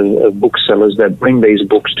team of booksellers that bring these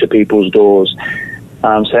books to people's doors.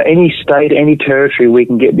 So any state, any territory, we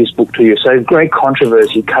can get this book to you. So Great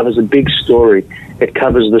Controversy covers a big story. It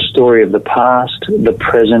covers the story of the past, the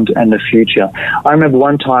present, and the future. I remember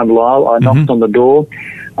one time, Lyle, I knocked on the door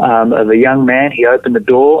of a young man. He opened the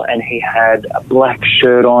door and he had a black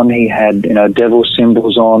shirt on. He had, devil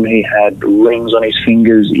symbols on. He had rings on his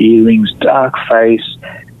fingers, earrings, dark face,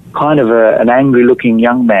 kind of an angry-looking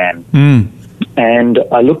young man. And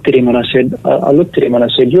I looked at him and I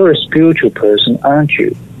said, "You're a spiritual person, aren't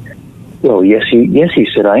you?" "Well, yes, he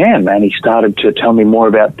said, "I am." And he started to tell me more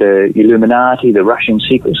about the Illuminati, the Russian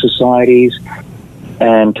secret societies,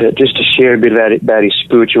 and just to share a bit about his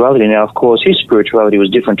spirituality. Now, of course, his spirituality was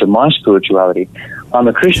different to my spirituality. I'm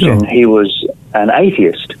a Christian. Sure. He was an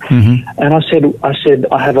atheist. And I said,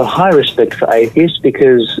 I have a high respect for atheists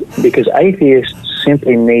because atheists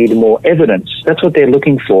simply need more evidence. That's what they're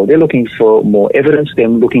looking for. They're looking for more evidence. They're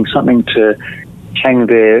looking something to hang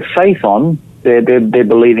their faith on. They're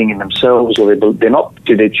believing in themselves, or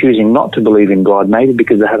they're choosing not to believe in God, maybe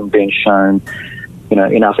because they haven't been shown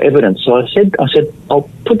enough evidence. So I said, I'll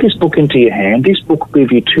put this book into your hand. This book will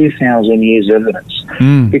give you 2,000 years evidence,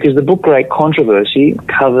 because the book Great Controversy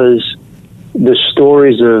covers the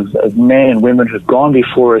stories of men and women who've gone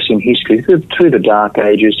before us in history, through the Dark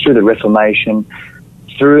Ages, through the Reformation,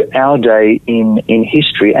 through our day in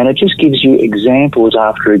history, and it just gives you examples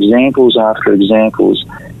after examples after examples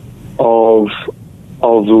of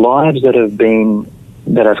lives that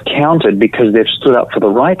have counted because they've stood up for the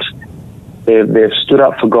right. They've stood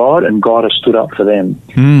up for God, and God has stood up for them.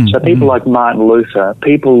 So people like Martin Luther,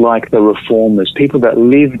 people like the Reformers, people that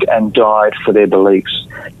lived and died for their beliefs.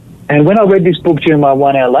 And when I read this book during my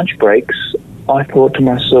 1-hour lunch breaks, I thought to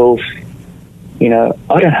myself, I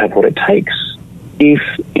don't have what it takes.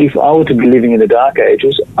 If I were to be living in the Dark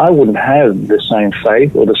Ages, I wouldn't have the same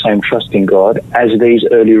faith or the same trust in God as these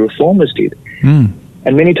early Reformers did.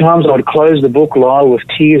 And many times I would close the book, Lyle, with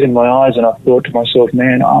tears in my eyes, and I thought to myself,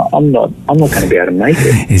 man, I'm not going to be able to make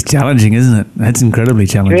it. It's challenging, isn't it? That's incredibly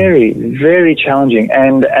challenging. Very, very challenging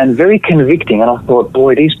and very convicting. And I thought,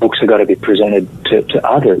 boy, these books have got to be presented to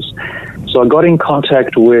others. So I got in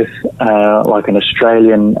contact with like an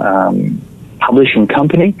Australian publishing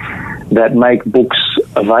company that make books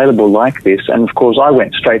available like this. And of course, I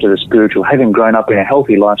went straight to the spiritual, having grown up in a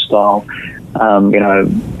healthy lifestyle,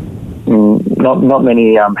 not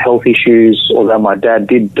many health issues, although my dad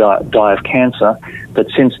did die of cancer. But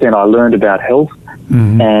since then, I learned about health.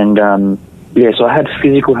 And, so I had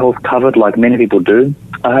physical health covered like many people do.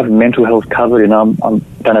 I have mental health covered, and I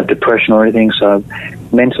don't have depression or anything, so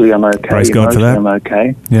mentally I'm okay. Praise God for that. I'm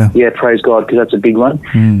okay. Yeah, praise God, because that's a big one.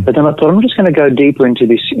 But then I thought, I'm just going to go deeper into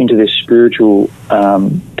this spiritual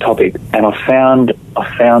topic, and I found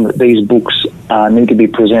that these books need to be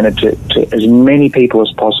presented to as many people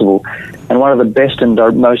as possible. And one of the best and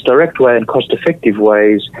most direct way and cost-effective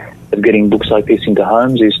ways of getting books like this into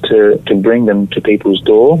homes is to bring them to people's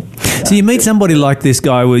door. So you meet somebody like this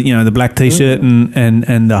guy with, the black T-shirt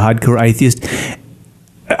and the hardcore atheist.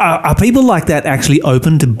 Are people like that actually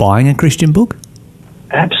open to buying a Christian book?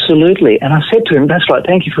 Absolutely. And I said to him, that's right,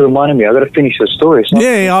 thank you for reminding me. I've got to finish the story.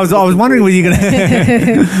 I was wondering whether you're going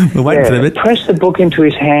to... We're waiting for a bit. I pressed the book into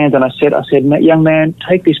his hand, and I said, young man,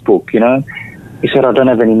 take this book, He said, I don't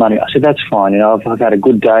have any money. I said, that's fine. I've had a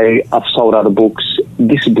good day. I've sold other books.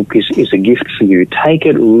 This book is a gift for you. Take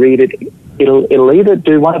it, read it. It'll either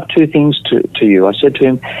do one of two things to you. I said to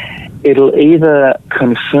him, it'll either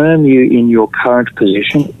confirm you in your current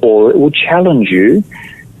position, or it will challenge you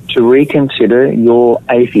to reconsider your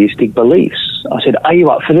atheistic beliefs. I said, are you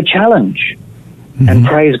up for the challenge? And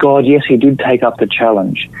praise God, yes, he did take up the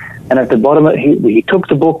challenge. And at the bottom, he took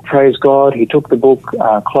the book, praise God. He took the book,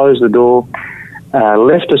 closed the door,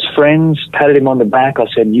 left us friends, patted him on the back. I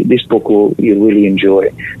said, this book you'll really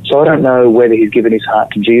enjoy. So I don't know whether he's given his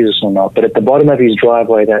heart to Jesus or not, but at the bottom of his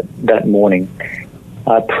driveway that morning,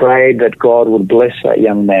 I prayed that God would bless that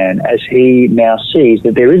young man as he now sees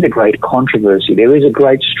that there is a great controversy, there is a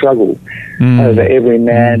great struggle over every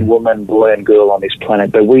man, woman, boy and girl on this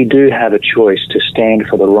planet. But we do have a choice to stand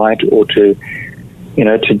for the right, or to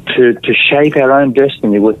shape our own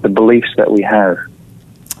destiny with the beliefs that we have.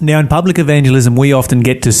 Now, in public evangelism, we often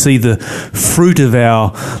get to see the fruit of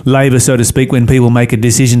our labour, so to speak, when people make a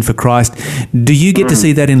decision for Christ. Do you get to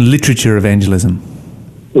see that in literature evangelism?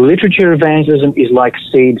 Literature evangelism is like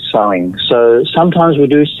seed sowing. So sometimes we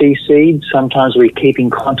do see seeds, sometimes we keep in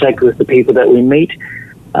contact with the people that we meet.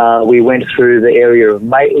 We went through the area of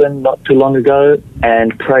Maitland not too long ago,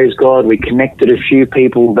 and praise God, we connected a few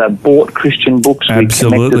people that bought Christian books.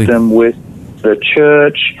 Absolutely. We connected them with the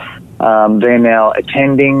church. They're now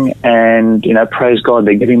attending, and, praise God,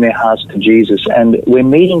 they're giving their hearts to Jesus. And we're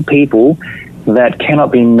meeting people that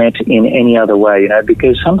cannot be met in any other way,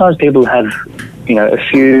 because sometimes people have, a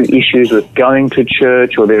few issues with going to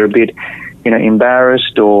church, or they're a bit,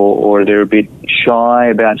 embarrassed, or they're a bit shy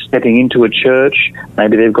about stepping into a church.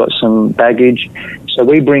 Maybe they've got some baggage. So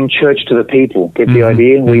we bring church to the people. Get the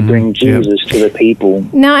idea? We bring Jesus to the people.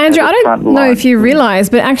 Now, Andrew, I don't know if you realise,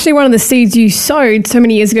 but actually one of the seeds you sowed so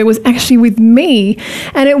many years ago was actually with me,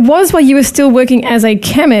 and it was while you were still working as a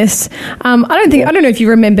chemist. I don't know if you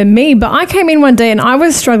remember me, but I came in one day and I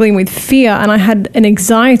was struggling with fear, and I had an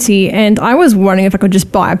anxiety, and I was wondering if I could just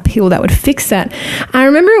buy a pill that would fix that. I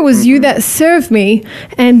remember it was you that served me,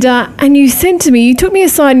 and you said to me, you took me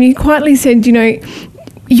aside and you quietly said,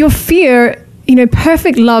 your fear,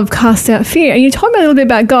 perfect love casts out fear. And you told me a little bit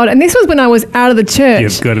about God. And this was when I was out of the church.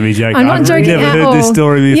 You've got to be joking. I'm not joking I've never at heard this all.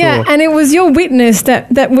 story before. Yeah, and it was your witness that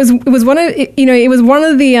was one of it was one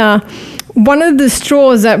of the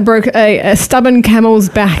straws that broke a stubborn camel's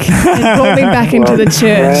back and brought me back into the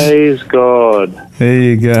church. Praise God. There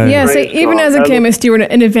you go. Yeah, so even as a chemist, you were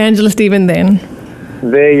an evangelist even then.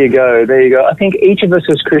 There you go. I think each of us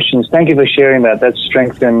as Christians, thank you for sharing that. That's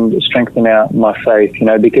strengthened my faith,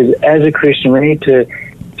 because as a Christian, we need to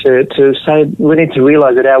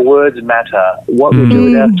realize that our words matter. What we do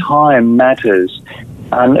with our time matters.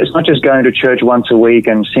 It's not just going to church once a week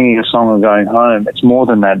and singing a song and going home. It's more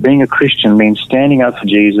than that. Being a Christian means standing up for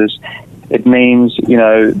Jesus. It means,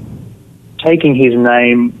 taking his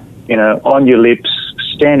name, on your lips,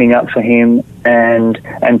 standing up for him, and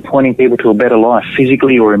pointing people to a better life,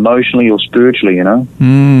 physically or emotionally or spiritually,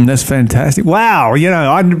 That's fantastic. Wow,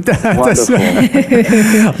 Wonderful.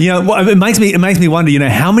 It makes me wonder,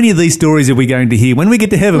 how many of these stories are we going to hear when we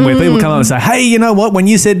get to heaven, where people come up and say, hey, you know what, when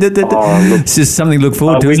you said that, it's just something to look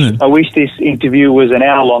forward to, isn't it? I wish this interview was an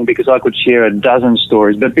hour long, because I could share a dozen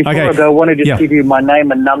stories. But before I go, I want to just give you my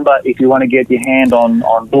name and number if you want to get your hand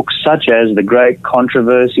on books such as The Great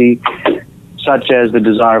Controversy, such as The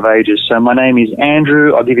Desire of Ages. So my name is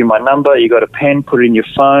Andrew. I'll give you my number. You got a pen, put it in your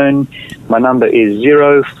phone. My number is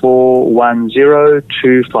 0410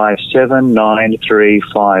 257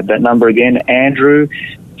 935. That number again, Andrew,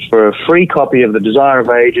 For a free copy of The Desire of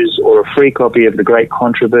Ages or a free copy of The Great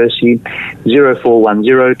Controversy,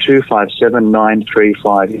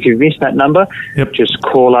 0410-257-935. If you've missed that number, just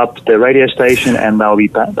call up the radio station and they'll be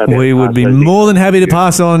back. We would be more than happy to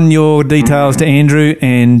pass on your details to Andrew,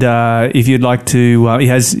 and if you'd like to, he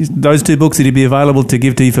has those 2 books that he'd be available to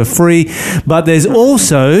give to you for free, but there's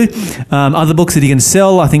also other books that he can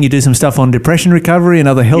sell. I think you do some stuff on depression recovery and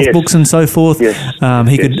other health books and so forth.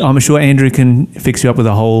 I'm sure Andrew can fix you up with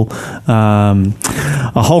a whole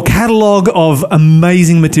catalogue of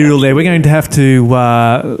amazing material there. We're going to have to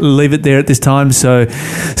leave it there at this time, so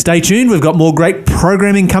stay tuned. We've got more great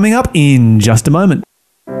programming coming up in just a moment.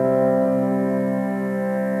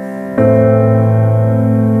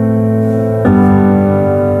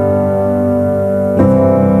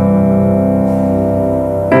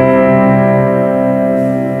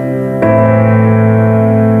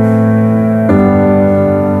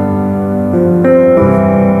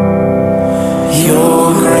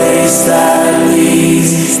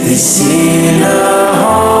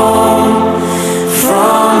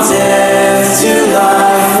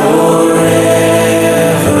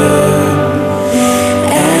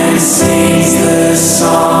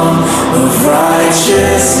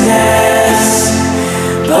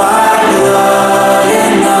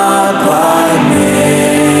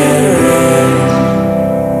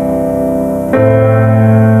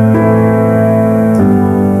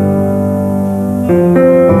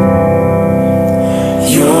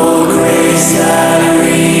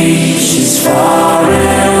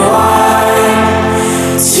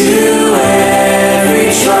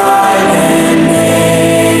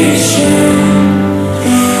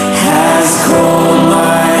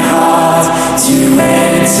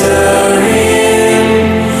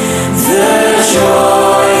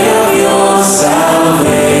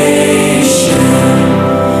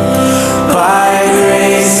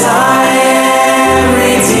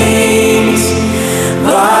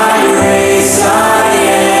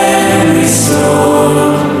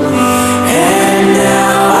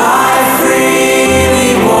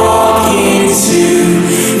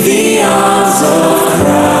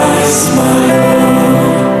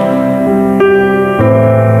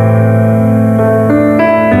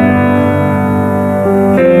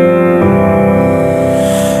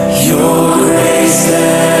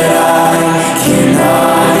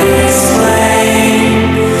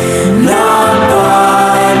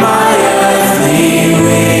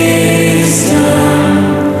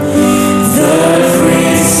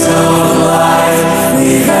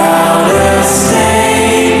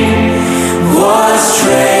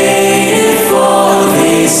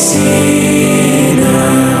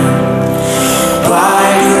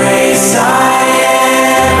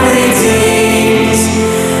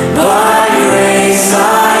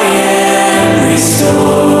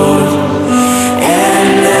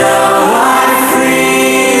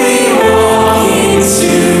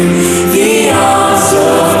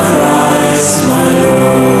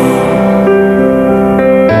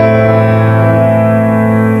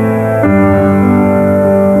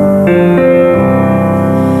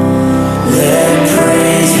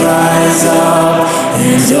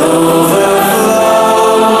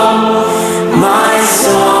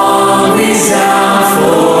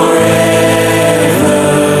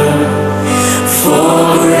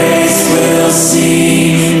 See